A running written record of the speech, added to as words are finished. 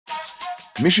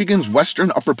Michigan's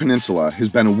western Upper Peninsula has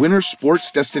been a winter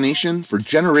sports destination for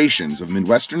generations of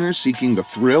Midwesterners seeking the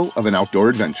thrill of an outdoor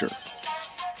adventure.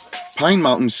 Pine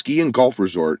Mountain Ski and Golf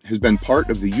Resort has been part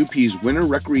of the UP's winter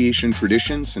recreation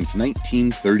tradition since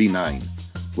 1939,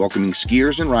 welcoming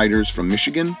skiers and riders from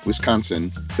Michigan,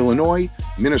 Wisconsin, Illinois,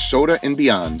 Minnesota, and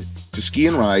beyond to ski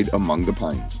and ride among the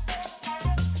pines.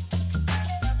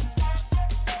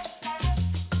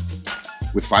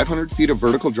 With 500 feet of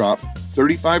vertical drop,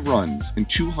 35 runs, and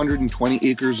 220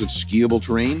 acres of skiable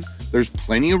terrain, there's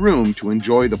plenty of room to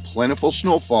enjoy the plentiful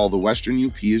snowfall the western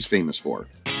UP is famous for.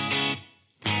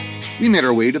 We made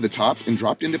our way to the top and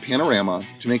dropped into Panorama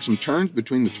to make some turns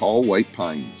between the tall white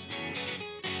pines.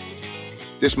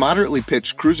 This moderately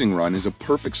pitched cruising run is a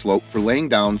perfect slope for laying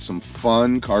down some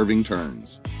fun carving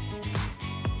turns.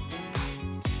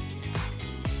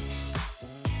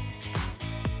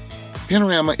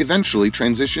 Panorama eventually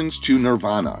transitions to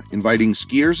Nirvana, inviting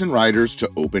skiers and riders to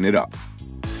open it up.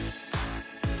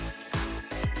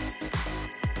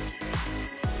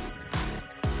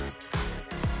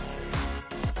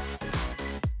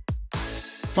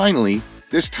 Finally,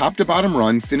 this top-to-bottom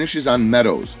run finishes on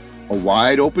Meadows, a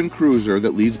wide-open cruiser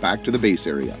that leads back to the base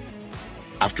area.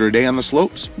 After a day on the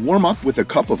slopes, warm up with a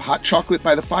cup of hot chocolate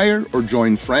by the fire or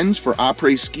join friends for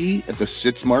après-ski at the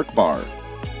Sitzmark Bar.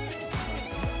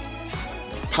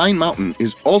 Pine Mountain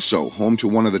is also home to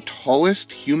one of the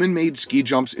tallest human-made ski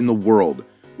jumps in the world,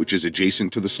 which is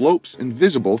adjacent to the slopes and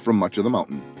visible from much of the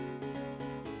mountain.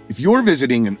 If you're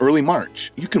visiting in early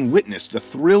March, you can witness the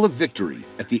thrill of victory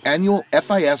at the annual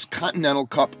FIS Continental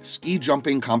Cup ski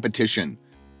jumping competition,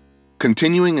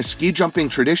 continuing a ski jumping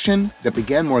tradition that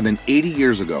began more than 80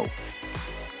 years ago.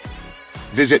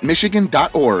 Visit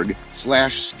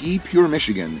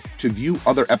michigan.org/skipuremichigan to view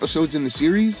other episodes in the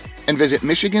series, and visit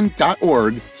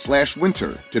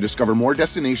michigan.org/winter to discover more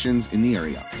destinations in the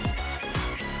area.